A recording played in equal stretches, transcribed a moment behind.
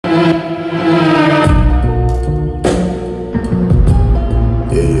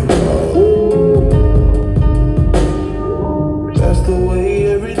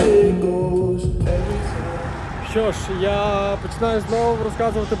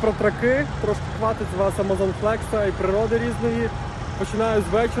розказувати про траки, трошки хватить з вас Amazon Flex і природи різної. Починаю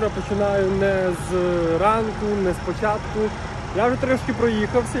з вечора, починаю не з ранку, не з початку. Я вже трошки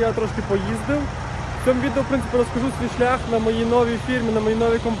проїхався, я трошки поїздив. В цьому відео, в принципі, розкажу свій шлях на моїй новій фірмі, на моїй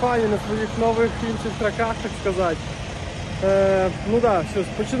новій компанії, на своїх нових інших траках, так сказати. Ну так, що ж,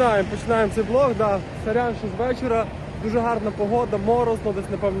 починаємо цей блог. Да, сорян, що з вечора. Дуже гарна погода, морозно, десь,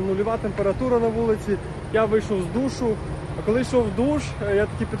 напевно, нульова температура на вулиці. Я вийшов з душу, а коли йшов в душ, я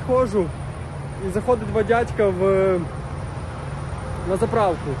таки підходжу і заходить два дядька на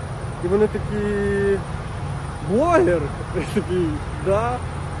заправку. І вони такі: блогер? Я такий, да.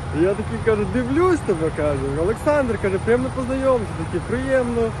 І я такий, кажу, дивлюсь тебе, каже. Олександр, каже, приємно познайомитися, такий,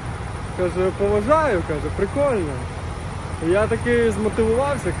 приємно. Каже, поважаю, каже, прикольно. І я такий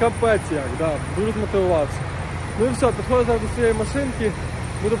змотивувався, капець як, да, дуже змотивувався. Ну і все, підходжу зараз до своєї машинки,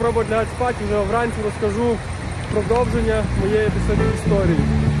 буду пробувати лягати спати, вже вранці розкажу продовження моєї сьогодні історії.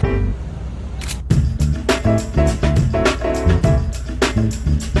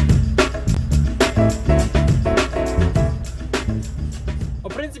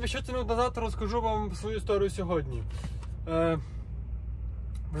 В принципі, що тягнув назад, розкажу вам свою історію сьогодні.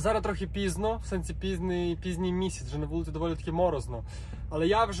 Зараз трохи пізно, в сенсі пізній місяць, вже на вулиці доволі таки морозно. Але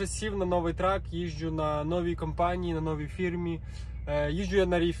я вже сів на новий трак, їжджу на новій компанії, на новій фірмі. Їжджу я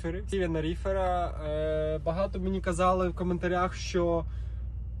на ріфери. Сів я на ріфера. Багато мені казали в коментарях, що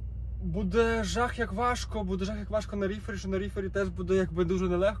буде жах як важко на ріфері, що на ріфері теж буде якби дуже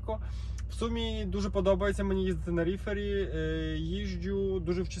нелегко. В сумі дуже подобається мені їздити на ріфері. Їжджу,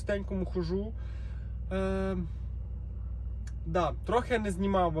 дуже в чистенькому хожу. Да, трохи я не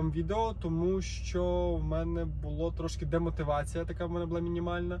знімав вам відео, тому що в мене була трошки демотивація, така в мене була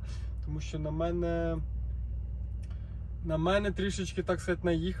мінімальна, тому що на мене трішечки, так сказати,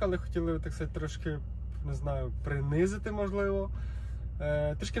 наїхали, хотіли, так сказати, трошки, не знаю, принизити, можливо.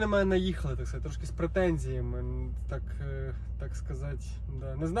 Трішки на мене наїхали, так сказати, трошки з претензіями, так сказати,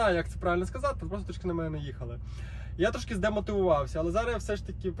 да. Не знаю, як це правильно сказати, просто трішки на мене наїхали. Я трошки здемотивувався, але зараз я все ж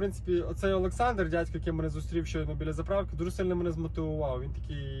таки, в принципі, оцей Олександр, дядько, який мене зустрів щойно біля заправки, дуже сильно мене змотивував. Він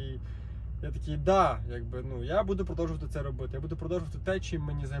такий, я такий, да, якби, ну, я буду продовжувати це робити, я буду продовжувати те,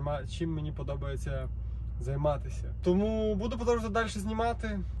 чим мені подобається займатися. Тому буду продовжувати далі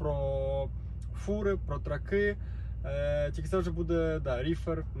знімати про фури, про траки. Тільки це вже буде, да,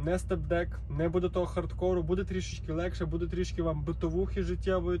 ріфер, не степдек, не буде того хардкору, буде трішечки легше, буде трішки вам битовухи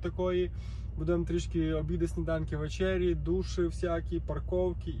життєвої такої, буде вам трішки обіди, сніданки, вечері, душі всякі,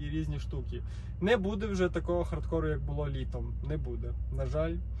 парковки і різні штуки. Не буде вже такого хардкору, як було літом, не буде, на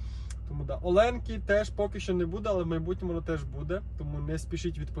жаль. Тому да, Оленки теж поки що не буде, але в майбутньому вона теж буде, тому не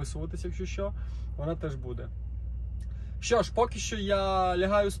спішіть відписуватися, якщо що, вона теж буде. Що ж, поки що я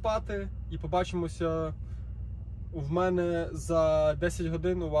лягаю спати і побачимося в мене за 10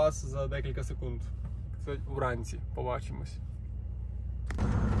 годин, у вас за декілька секунд. Це вранці. Побачимось.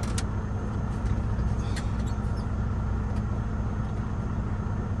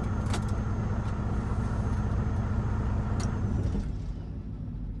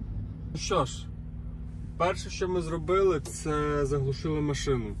 Що ж, перше, що ми зробили, це заглушили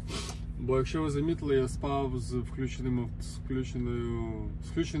машину. Бо якщо ви замітили, я спав з включеним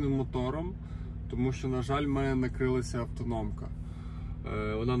мотором. Тому що, на жаль, в мене накрилася автономка.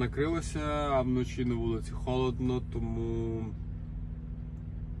 Вона накрилася, а вночі на вулиці холодно,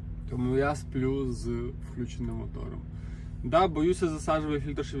 тому я сплю з включеним мотором. Да, боюся, засаджував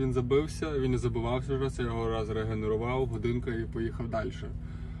фільтр, що він забився, він не забивався вже, я його раз регенерував, годинка і поїхав далі.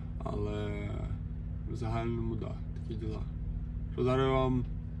 Але в загальному, да, такі діла. Що зараз вам?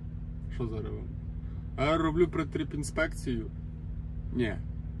 Я роблю предтріп-інспекцію? Ні.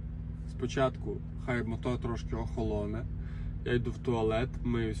 Спочатку хай мотор трошки охолоне, я йду в туалет,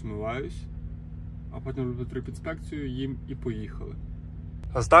 миюсь, вмиваюсь, а потім роблю тріп-інспекцію, їм і поїхали.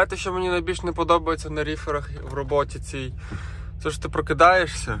 А знаєте, що мені найбільш не подобається на ріферах в роботі цій? Це ж ти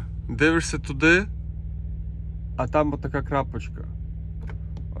прокидаєшся, дивишся туди, а там от така крапочка.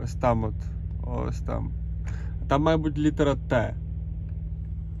 Ось там ось там. Там має бути літера Т.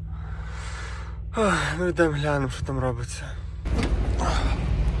 Ну йдемо глянемо, що там робиться.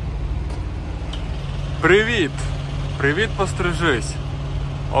 Привіт! Привіт, пострижись!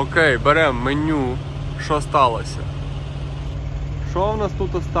 Окей, беремо меню. Що сталося? Що в нас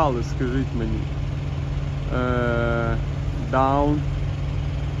тут осталось, скажіть мені? Down.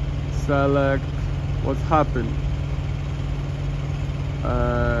 Select. What's happened?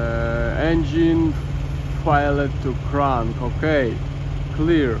 Engine failed to crank. Окей.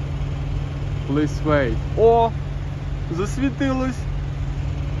 Clear. Please wait. О! Засвітилось!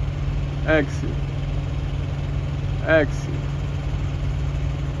 Exit.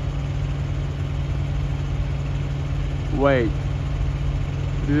 Wait.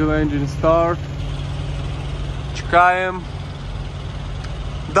 Dual engine start. Чекаємо.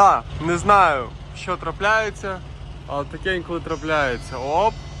 Да, не знаю, що трапляється, але таке інколи трапляється.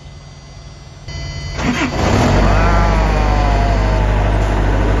 Оп.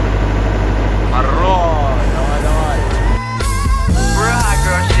 Хорош, давай, давай.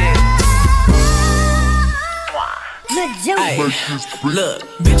 Ay, look,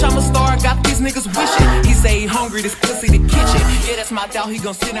 bitch, I'm a star, got these niggas wishing. He say he hungry, this pussy the kitchen. Yeah, that's my doubt, he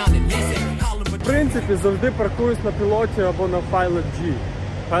gon' sit down and listen. В принципі, завжди паркуюсь на пілоті або на Pilot G.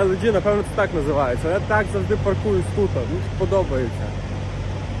 Pilot G, напевно, це так називається. Я так завжди паркуюсь тут, мені подобається.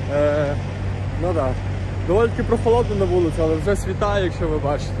 Ну так. Доволі таки прохолодно на вулиці, але вже світає, якщо ви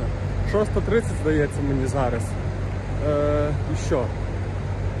бачите. 6:30, здається, мені зараз. І що?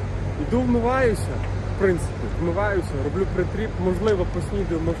 Іду вмиваюся. В принципі, вмиваюся, роблю притріп, можливо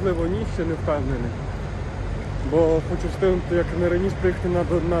поснідаю, можливо ні, ще не впевнений. Бо хочу встигнути як не раніше приїхати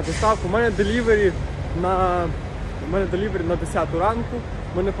на доставку. У мене делівері на 10 ранку,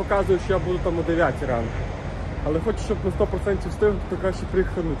 мене показує, що я буду там о 9 ранку. Але хочу, щоб на 100% встигнути, то краще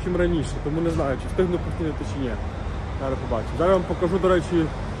приїхати, чим раніше, тому не знаю, чи встигну поснідати чи ні. Зараз побачу. Зараз вам покажу, до речі,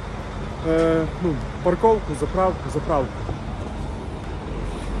 парковку, заправку.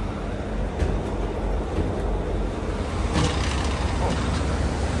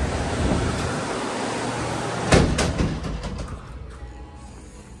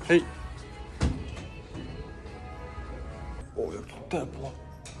 Ей! О, як тут тепло.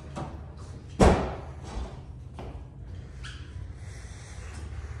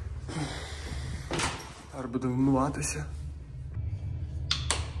 Зараз будемо вмиватися.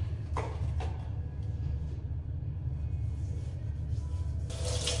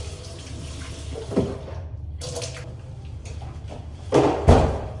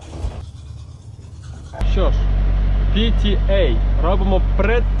 Що ж, PTA. Робимо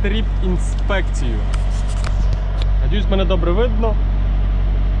претріп інспекцію. Надіюсь, мене добре видно.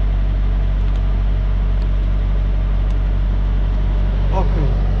 Окей.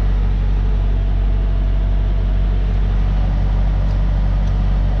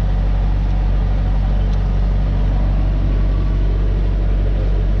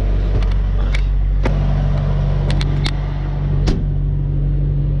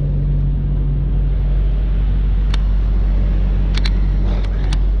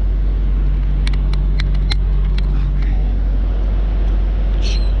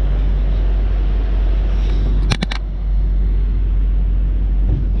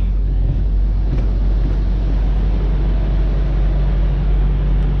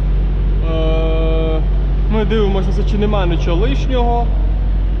 Дивимося, чи нема нічого лишнього.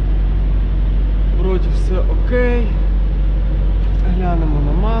 Вроді все окей. Глянемо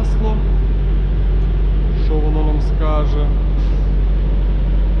на масло. Що воно нам скаже.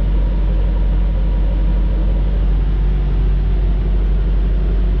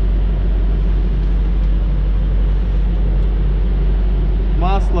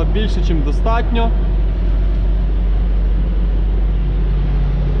 Масла більше, ніж достатньо.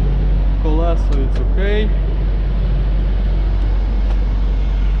 Колесо it's окей.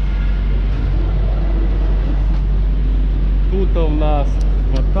 Тут у нас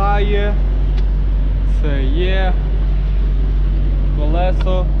хватає, це є,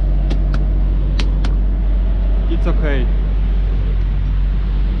 колесо, it's окей.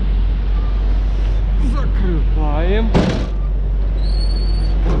 Закриваємо.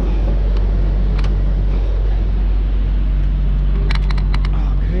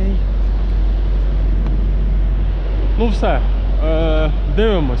 Окей. Ну все,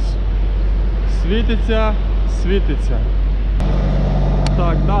 дивимось. Світиться, світиться.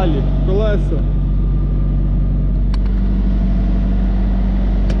 Так, далі, колеса.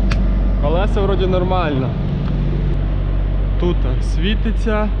 Колеса вроді нормально. Тут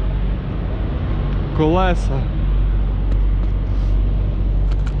світиться. Колеса.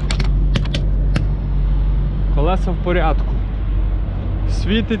 Колеса в порядку.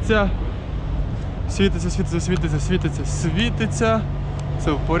 Світиться. Світиться, світиться, світиться, світиться, світиться.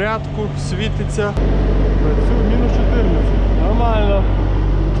 Це в порядку, світиться. Працює мінус 14. Нормально.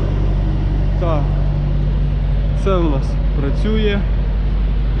 Так. Це у нас працює.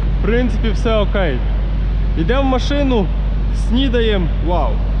 В принципі, все окей. Йдемо в машину, снідаємо,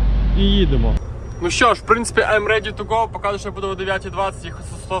 вау, і їдемо. Ну що ж, в принципі, I'm ready to go. Показую, що я буду о 9:20, їхати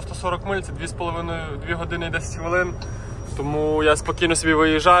 100-140 миль, це 2 години і 10 хвилин. Тому я спокійно собі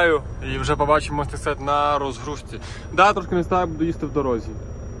виїжджаю і вже побачимо, так сказати, на розгрузці. Да, трошки не стаю, буду їсти в дорозі.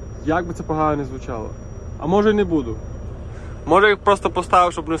 Як би це погано не звучало. А може і не буду. Може їх просто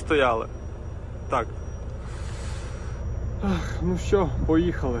поставив, щоб не стояли. Так. Ну що,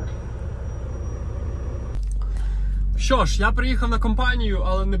 поїхали. Що ж, я приїхав на компанію,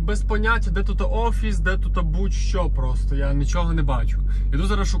 але не без поняття, де тут офіс, де тут будь-що просто. Я нічого не бачу. Іду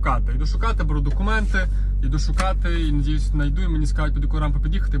зараз шукати. Іду шукати, беру документи, іду шукати і, надіюсь, знайду, і мені скажуть, під яку рампу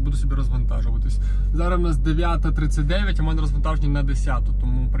під'їхати, і буду собі розвантажуватись. Зараз у нас 9:39, а в мене розвантаження на 10,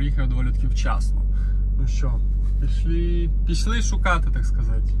 тому приїхав доволі таки вчасно. Ну що, пішли шукати, так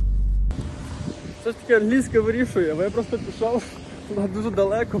сказати. Все ж таки англійське вирішує, бо я просто пішов дуже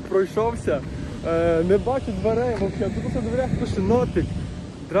далеко, пройшовся. Не бачу дверей взагалі, тут на дверях пише нотик,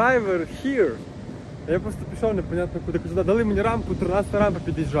 driver here. Я просто пішов непонятно куди. Дали мені рампу, 13 рампа,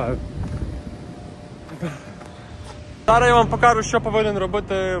 під'їжджаю. Зараз я вам покажу, що повинен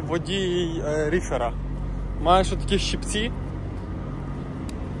робити водій рішера. Маю ще такі щипці.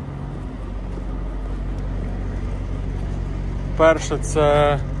 Перше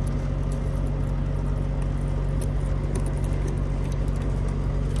це...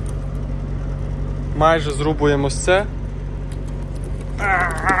 Майже зрубуємо ось це.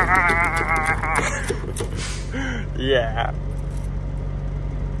 Yeah.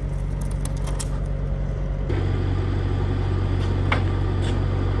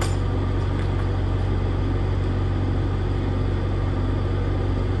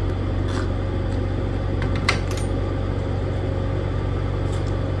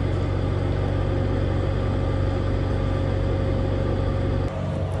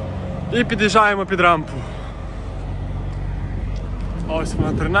 І під'їжджаємо під рампу. Ось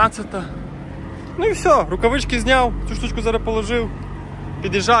вона 13-та. Ну і все, рукавички зняв, цю штучку зараз положив,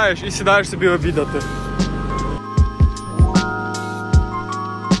 під'їжджаєш і сідаєш собі обідати.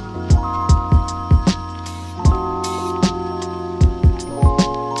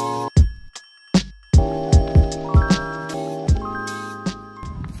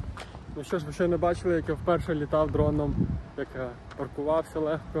 Ну що ж, ви ще не бачили, як я вперше літав дроном, як я паркувався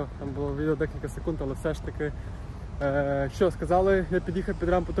легко, там було відео декілька секунд, але все ж таки, що, сказали, я під'їхав під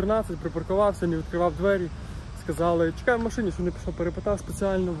рампу 13, припаркувався, не відкривав двері, сказали, чекай в машині, що не пішов, перепитав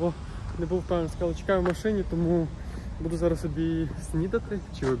спеціально, бо не був впевнений, сказали, чекай в машині, тому буду зараз собі снідати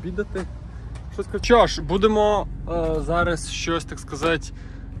чи обідати. Що ж, будемо зараз щось, так сказати,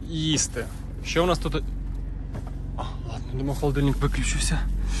 їсти. Що у нас тут? Ладно, думаю, холодильник виключився.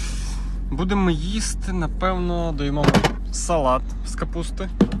 Будемо їсти, напевно, доїмо салат з капусти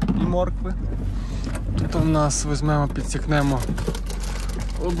і моркви. Тут у нас візьмемо, підсікнемо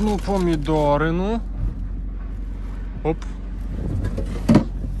одну помідорину. Оп.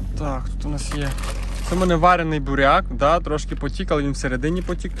 Так, тут у нас є. Це в мене варений буряк, да, трошки потік, але він всередині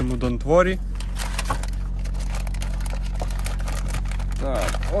потік, тому don't worry.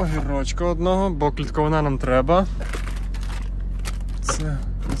 Так, огірочка одного, бо клітковина нам треба. Це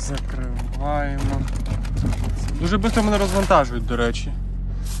закриваємо. Дуже швидко мене розвантажують, до речі.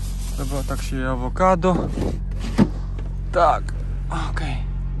 Треба так, ще є авокадо. Так, окей.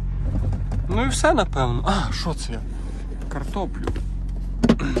 Ну і все, напевно. А, що це? Картоплю.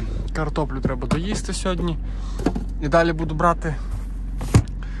 Картоплю треба доїсти сьогодні. І далі буду брати...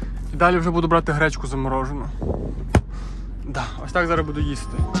 І далі вже буду брати гречку заморожену. Да, ось так зараз буду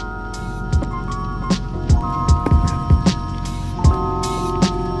їсти.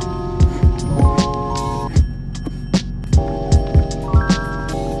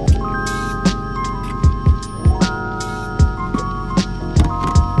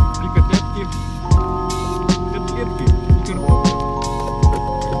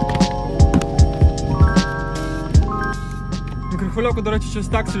 Мікрохвильовка, до речі, щось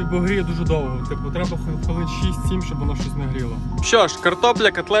так собі, бо гріє дуже довго. Типу, треба хвилин 6-7, щоб воно щось не гріло. Що ж,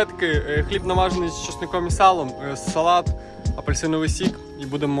 картопля, котлетки, хліб намажений з чесником і салом, салат, апельсиновий сік і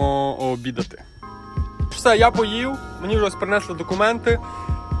будемо обідати. Все, я поїв, мені вже ось принесли документи.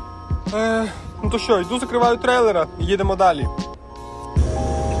 Ну то що, йду закриваю трейлера і їдемо далі.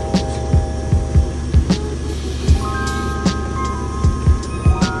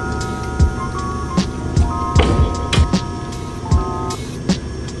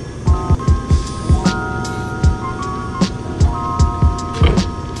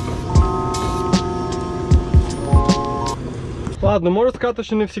 Ладно, можу сказати,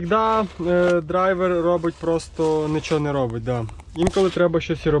 що не завжди драйвер робить просто нічого не робить. Да. Інколи треба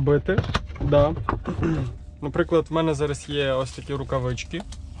щось і робити. Да. Наприклад, в мене зараз є ось такі рукавички.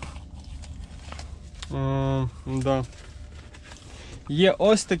 Да. Є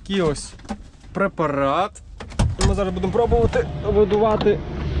ось такий ось препарат. Ми зараз будемо пробувати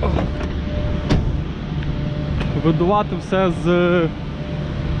видувати все з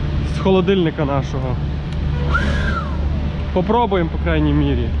холодильника нашого. Попробуємо, по крайній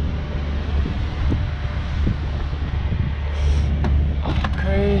мірі.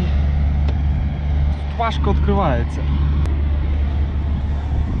 Окей. Тут важко відкривається.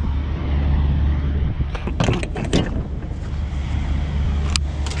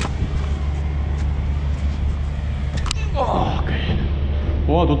 Окей.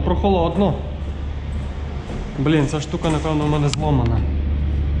 О, тут прохолодно. Блін, ця штука, напевно, в мене зломана.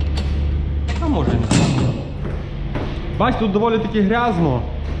 А може і не зломана. Бач, тут доволі таки грязно.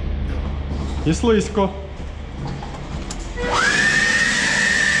 І слизько.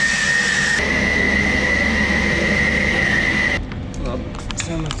 Ладно,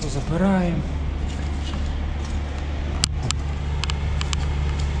 це ми тут запираємо.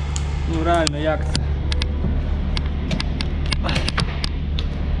 Ну реально, як це?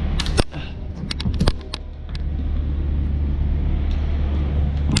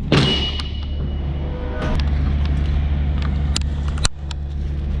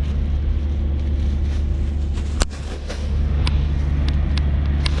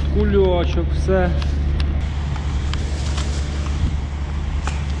 Кульочок, все.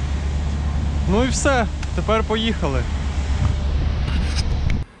 Ну і все, тепер поїхали.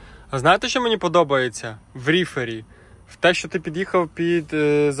 А знаєте, що мені подобається в ріфері? В те, що ти під'їхав під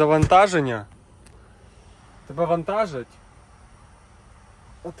завантаження. Тебе вантажать.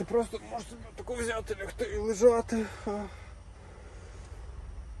 А ти просто можеш собі таку взяти, лягти і лежати.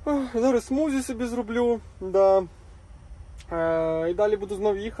 Зараз смузі собі зроблю. Да. І далі буду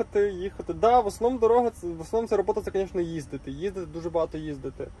знову їхати. Да, в основному дорога, в основному ця робота це, звісно, їздити, дуже багато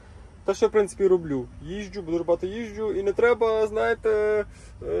їздити. Те, що я, в принципі, роблю. Їжджу, дуже багато їжджу, і не треба, знаєте,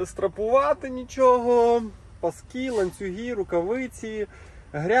 страпувати нічого. Паски, ланцюги, рукавиці,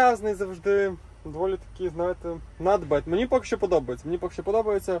 грязний завжди. Доволі такі, знаєте, надбать. Мені поки що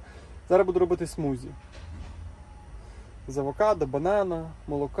подобається. Зараз буду робити смузі. З авокадо, банана,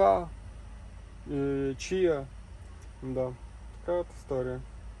 молока, чия. Да, така от історія.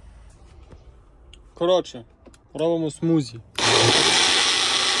 Коротше, робимо смузі.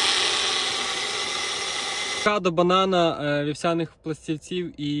 Авокадо, банана, вівсяних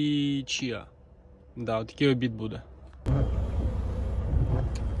пластівців і чия. Да, от такий обід буде.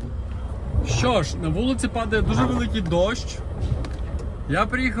 Що ж, на вулиці падає дуже великий дощ. Я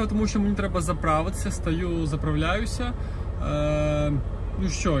приїхав, тому що мені треба заправитися, стою, заправляюся. Ну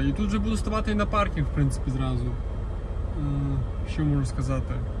що, і тут вже буду ставати і на паркінг, в принципі, зразу. Що можу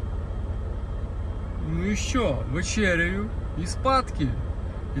сказати? Ну і що? Вечеряю і спадки.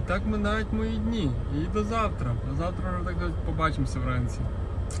 І так минають мої дні. І до завтра. А завтра вже так побачимося вранці.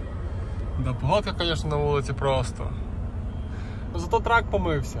 Да, погодка, звісно, на вулиці просто. Зато трак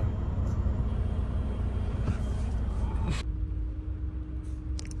помився.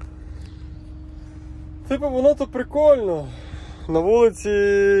 Типу, воно то прикольно. На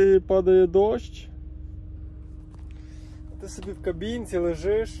вулиці падає дощ. Ти собі в кабінці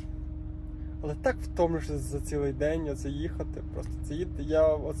лежиш. Але так втомлюєшся за цілий день оце їхати. Просто це їдти. Я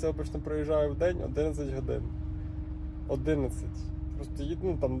оце обично проїжджаю в день 11 годин. 11. Просто їду,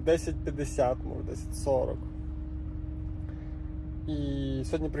 ну там 10:50, може 10:40. І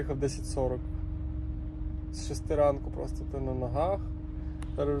сьогодні приїхав 10:40. З 6 ранку просто ти на ногах.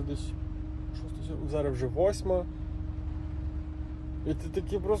 Зараз десь зараз вже 8. І ти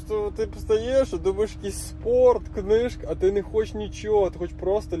такий просто, ти встаєш, думаєш якийсь спорт, книжка, а ти не хочеш нічого, ти хочеш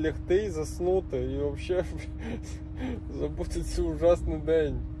просто лягти і заснути. І взагалі забути цей ужасний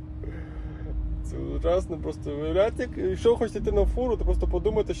день. Це ужасно просто. Виявляєте, якщо хочете йти на фуру, то просто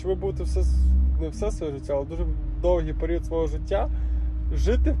подумайте, що ви будете не все своє життя, але дуже довгий період свого життя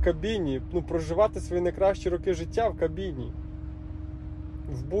жити в кабіні, ну проживати свої найкращі роки життя в кабіні.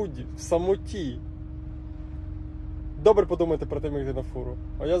 В буді, в самоті. Добре подумайте про тим, як йти на фуру.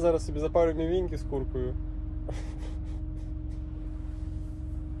 А я зараз собі запарю мівіньки з куркою.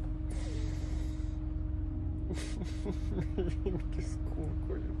 Мівіньки з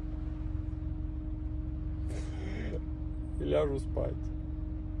куркою. І ляжу спати.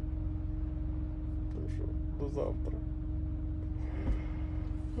 Ну що, до завтра.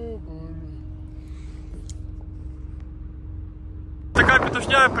 Така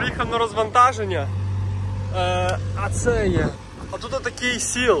петушня, я приїхав на розвантаження. А це є. А тут такий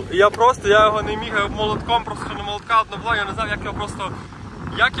сіл. І я його не міг молотком, просто на молотка одного, я не знав,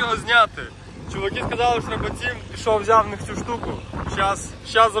 як його зняти. Чуваки сказали, що треба тім, пішов, взяв в них цю штуку.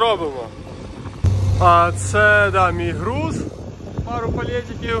 Щас зробимо. А це, да, мій груз. Пару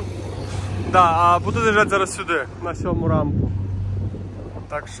палетиків. Да, а буду лежати зараз сюди, на 7-му рамку.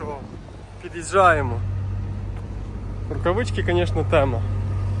 Так що, під'їжджаємо. Рукавички, звісно, тема.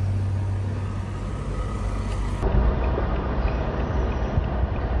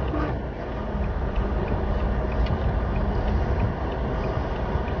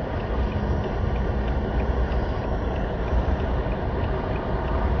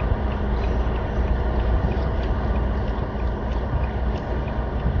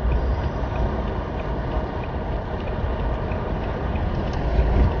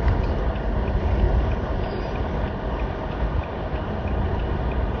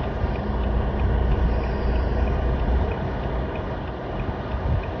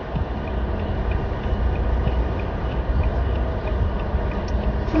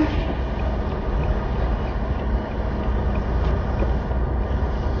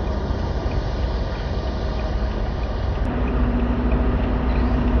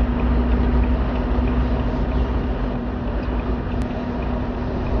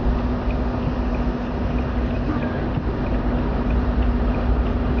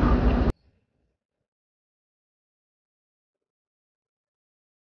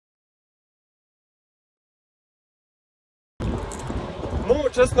 Ну,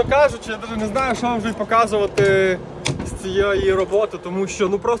 чесно кажучи, я навіть не знаю, що вам вже показувати з цієї роботи, тому що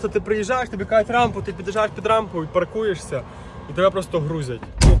ну просто ти приїжджаєш, тобі кажуть рампу, ти під'їжджаєш під рампу, паркуєшся і тебе просто грузять.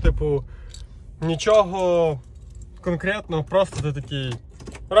 Ну, типу, нічого конкретного, просто ти такий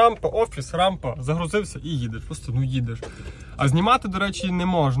рампа, офіс, рампа, загрузився і їдеш, просто ну їдеш. А знімати, до речі, не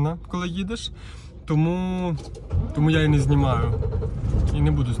можна, коли їдеш, тому я і не знімаю. І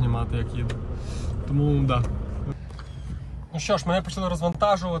не буду знімати, як їду. Тому, да. Ну що ж, мене почали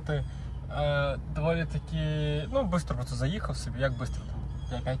розвантажувати. Доволі таки, ну, швидко просто заїхав собі, як швидко,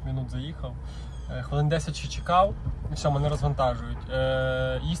 там, 5 минут заїхав. Хвилин 10 ще чекав, і все, мене розвантажують.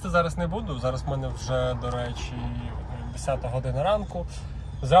 Їсти зараз не буду, зараз в мене вже, до речі, 10 година ранку.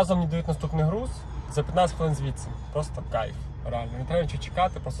 Зразу мені дають наступний груз, за 15 хвилин звідси. Просто кайф, реально. Не треба нічого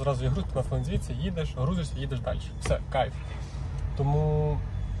чекати, просто зразу є груз, 15 хвилин звідси, їдеш, грузишся, їдеш далі. Все, кайф. Тому,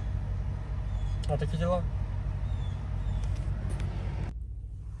 отакі діла.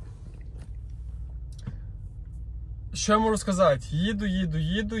 Що я можу сказати?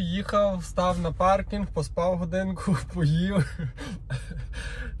 Їду, їхав, став на паркінг, поспав годинку, поїв.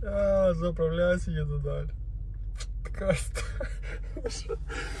 Заправляюся, їду далі. Така історія.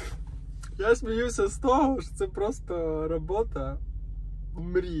 Я сміюся з того, що це просто робота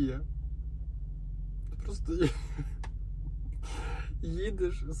мрія. Ти просто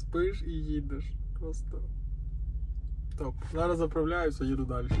їдеш, спиш і їдеш. Просто топ. Зараз заправляюся, їду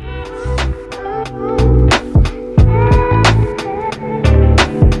далі.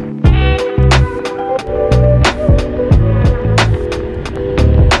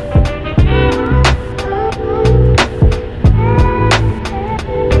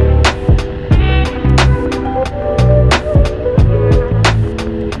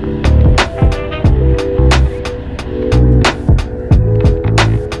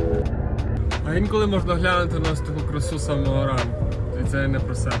 Інколи можна глянути на таку красу самого ранку. І це не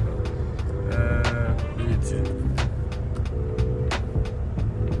про себе. Дивіться.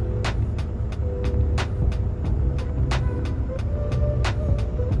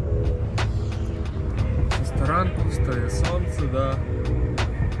 Ранку встає сонце, да.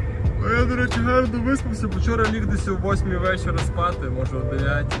 А я, до речі, гарно виспався, бо вчора ліг десь о 8 вечора спати, може о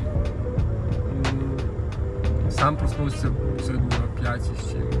 9. Сам проснувся сьогодні о 5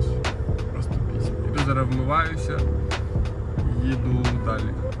 з чимось. Просто пісня. Іду зараз вмиваюся і їду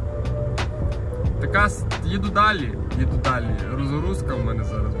далі. Їду далі. Розгрузка в мене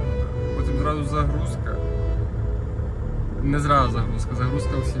зараз буде. Потім зразу загрузка. Не зразу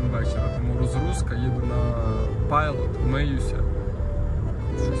загрузка о 7 вечора, тому розгрузка, їду на пайлот, миюся,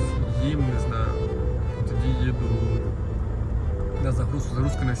 щось їм, не знаю, тоді їду на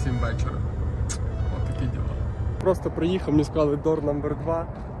загрузка на 7 вечора. Ось такі діла. Просто приїхав, мені сказали door number 2,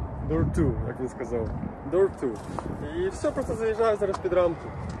 door 2, як він сказав, door 2. І все, просто заїжджаю зараз під рамку.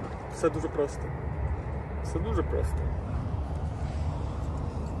 Все дуже просто. Все дуже просто.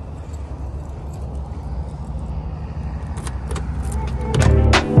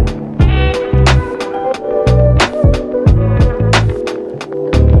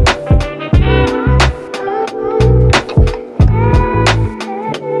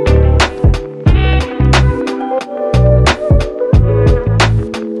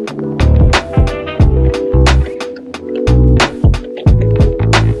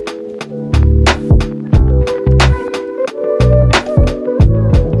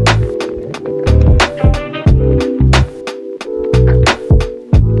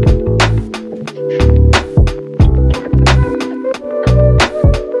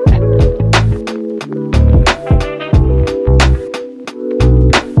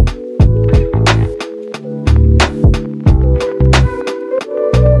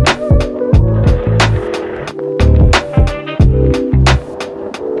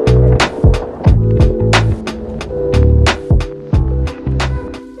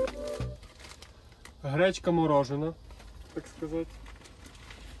 Гречка морожена, так сказати.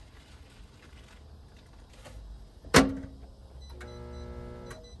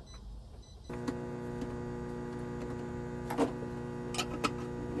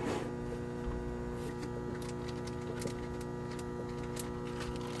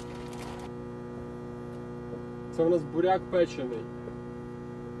 Це у нас буряк печений.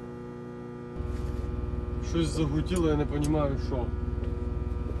 Щось загуділо, я не розумію, що.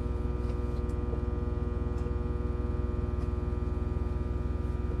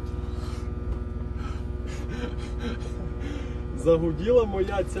 Загуділа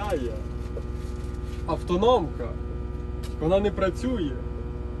моя ця є. Автономка. Вона не працює.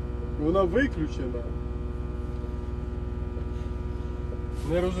 Вона виключена.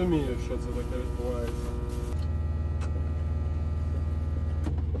 Не розумію, що це таке відбувається.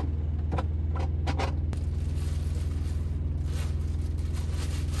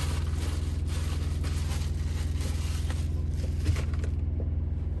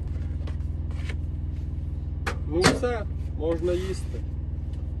 Ну все, можна їсти.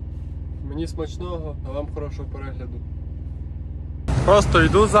 Мені смачного, а вам хорошого перегляду. Просто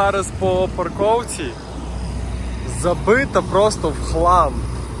йду зараз по парковці. Забита просто в хлам.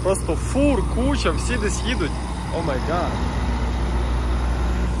 Просто фур, куча, всі десь їдуть. О май гад.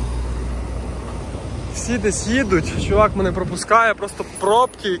 Всі десь їдуть, чувак мене пропускає, просто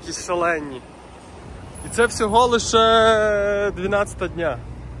пробки якісь шалені. І це всього лише 12-та дня.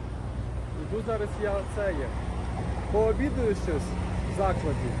 Іду зараз я пообідаю щось в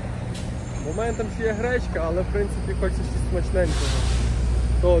закладі. Бо в мене там ще є гречка, але в принципі хочеться щось смачненького.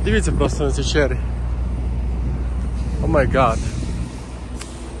 То дивіться просто на ці черги. О май гад.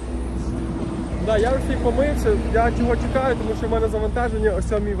 Да, я вже помився, я чого чекаю, тому що в мене завантаження о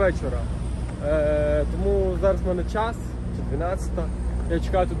 7 вечора. Тому зараз в мене час, чи 12-та. Я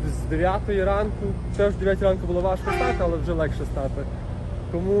чекаю тут з 9 ранку. Теж в 9 ранку було важко стати, але вже легше стати.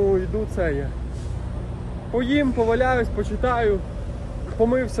 Тому йду поїм, поваляюсь, почитаю.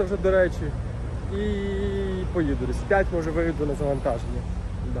 Помився вже, до речі. І поїду. Десь 5 може вийду на завантаження.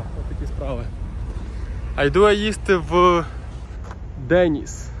 Да, от такі справи. А йду я їсти в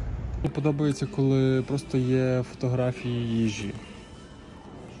Деніс. Мені подобається, коли просто є фотографії їжі.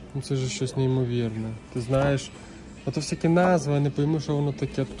 Ну це ж щось неймовірне. Ти знаєш, ото всякі назви, я не пойму, що воно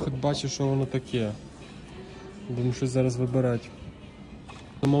таке. Тут хоч бачиш, що воно таке. Будемо щось зараз вибирати.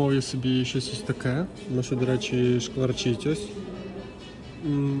 Замовив я собі щось ось таке. Воно ще, до речі, шкварчить ось.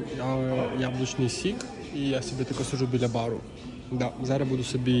 Яблучний сік. І я собі тако сиджу біля бару. Да, зараз буду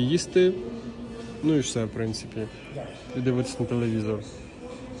собі їсти. Ну і все, в принципі. І дивитися на телевізор.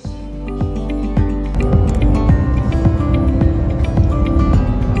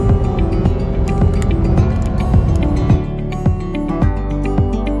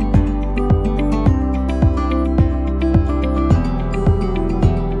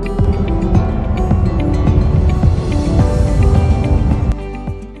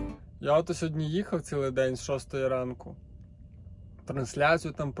 Я ото сьогодні їхав цілий день з 6 ранку.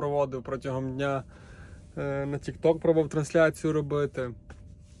 Трансляцію там проводив протягом дня. На TikTok пробував трансляцію робити.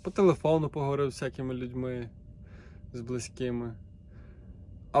 По телефону поговорив з всякими людьми, з близькими.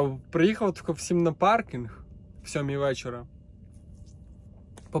 А приїхав тако всім на паркінг в 7 вечора.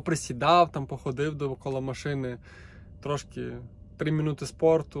 Поприсідав, там походив довкола машини. Трошки 3 минути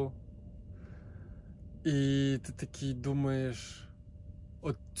спорту. І ти такий думаєш...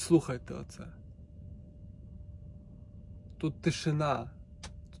 От слухайте оце. Тут тишина.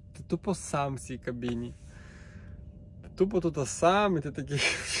 Ти тупо сам в цій кабіні. Ти тупо тут сам, і ти такий,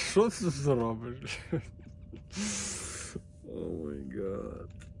 що ти тут зробиш? О май гад.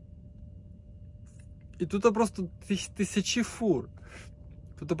 І тут просто тисячі фур.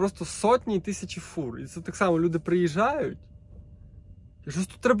 Тут просто сотні і тисячі фур. І це так само люди приїжджають. І щось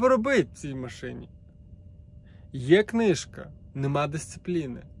тут треба робити в цій машині. Є книжка. Нема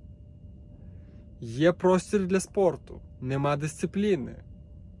дисципліни. Є простір для спорту. Нема дисципліни.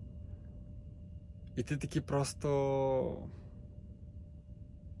 І ти таки просто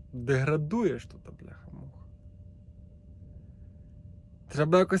деградуєш тут, бляха-муха.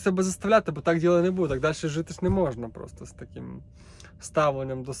 Треба якось себе заставляти, бо так діло не буде. Так далі жити ж не можна просто з таким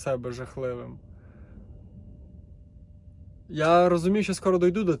ставленням до себе жахливим. Я розумію, що скоро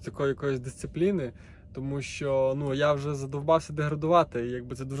дойду до такої якоїсь дисципліни, тому що, ну, я вже задовбався деградувати, і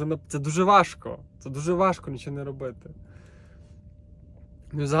якби це дуже важко. Це дуже важко нічого не робити.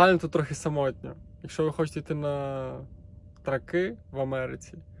 Ну, загально тут трохи самотньо. Якщо ви хочете йти на траки в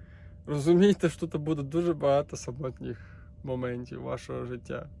Америці, розумійте, що тут буде дуже багато самотніх моментів вашого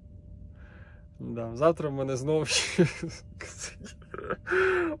життя. Да, завтра в мене знову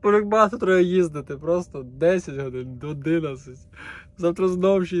Бо багато треба їздити, просто 10 годин до 11. Завтра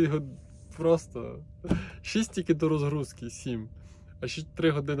знову 6 годин. Просто 6 тільки до розгрузки, 7. А ще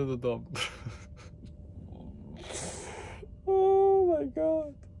 3 години додому. О май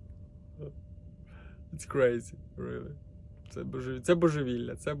гад. It's crazy, really. Це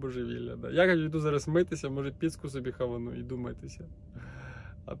божевілля, це божевілля. Да. Я йду зараз митися, може піцку собі хавану і думайтеся.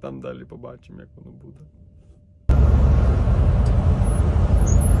 А там далі побачимо, як воно буде.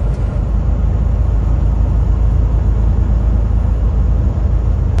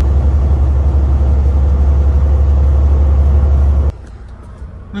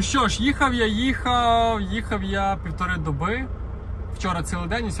 Ну що ж, їхав я 1,5 доби. Вчора цілий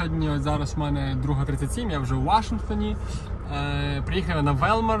день і сьогодні, ось зараз в мене 2:37, я вже у Вашингтоні. Приїхав я на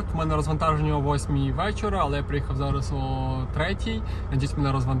Велмарт, у мене розвантаження о 8 вечора, але я приїхав зараз о 3. Надіюсь,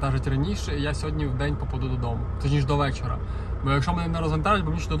 мене розвантажать раніше, і я сьогодні в день попаду додому, точніше до вечора. Бо якщо мене не розвантажать, бо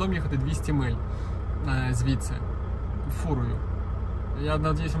мені ще додому їхати 200 миль звідси, фурою. Я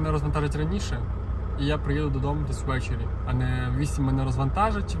надіюсь, мене розвантажать раніше, і я приїду додому десь ввечері. А не в 8 мене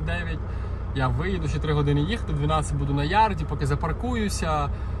розвантажать чи в 9. Я виїду, ще 3 години їхати, в 12 буду на ярді, поки запаркуюся,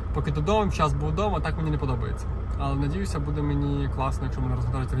 поки додому, час був вдома, так мені не подобається. Але надіюся, буде мені класно, якщо мене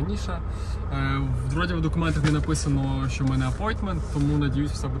розвантажать раніше. Вроді в документах не написано, що в мене апойтмент, тому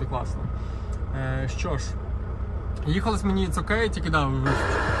надіюсь, все буде класно. Що ж, їхалось мені it's okay, тільки да, I'm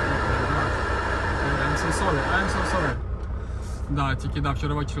so sorry. Да, тільки да,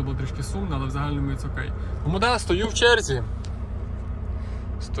 вчора ввечері було трішки сумно, але в загальному it's okay. Тому да, стою в черзі.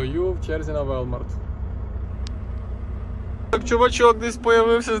 Стою в черзі на Велмарт. Так чувачок десь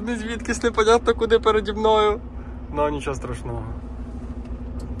появився, ні звідкись, непонятно куди переді мною. Ну, нічого страшного.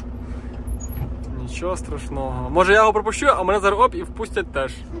 Нічого страшного. Може я його пропущу, а мене зараз оп і впустять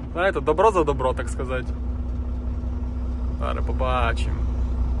теж. Знаєте, добро за добро, так сказати. Зараз побачимо.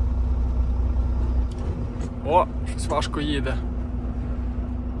 О, щось важко їде.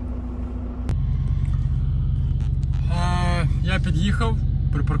 Я під'їхав,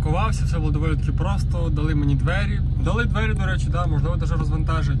 припаркувався, все було доволі таки просто, дали мені двері. Дали двері, до речі, да, можливо, навіть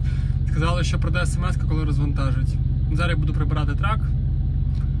розвантажать. Сказали, що прийде смс-ка, коли розвантажать. Зараз я буду прибирати трак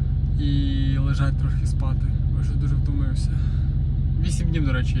і лежать трохи спати. Я щось дуже втомився. 8 днів,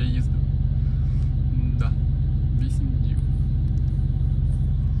 до речі, я їздив. Да, 8 днів.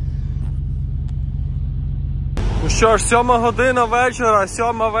 Ну що ж, 7 година вечора, 7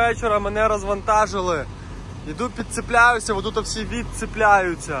 вечора мене розвантажили. Іду підцепляюся, бо тут всі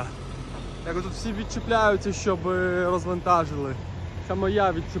відцепляються. Як тут всі відчіпляються, щоб розвантажили. Саме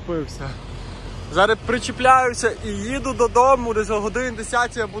я відчепився. Зараз причіпляюся і їду додому, десь о годині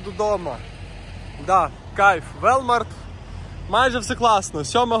 10 я буду вдома. Да, кайф. Велмарт, майже все класно,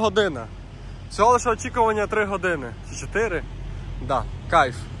 7 година. Всього лише очікування 3 години. Чи 4? Да,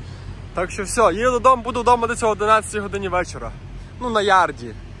 кайф. Так що все, їду додому, буду вдома десь о 11 годині вечора. Ну, на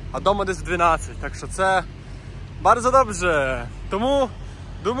ярді, а вдома десь в 12. Так що це дуже добре. Тому,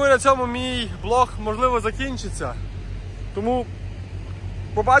 думаю, на цьому мій блог, можливо, закінчиться. Тому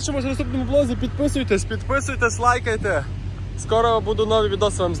побачимося в наступному блозі. Підписуйтесь, лайкайте. Скоро буду нові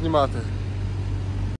відоси вам знімати.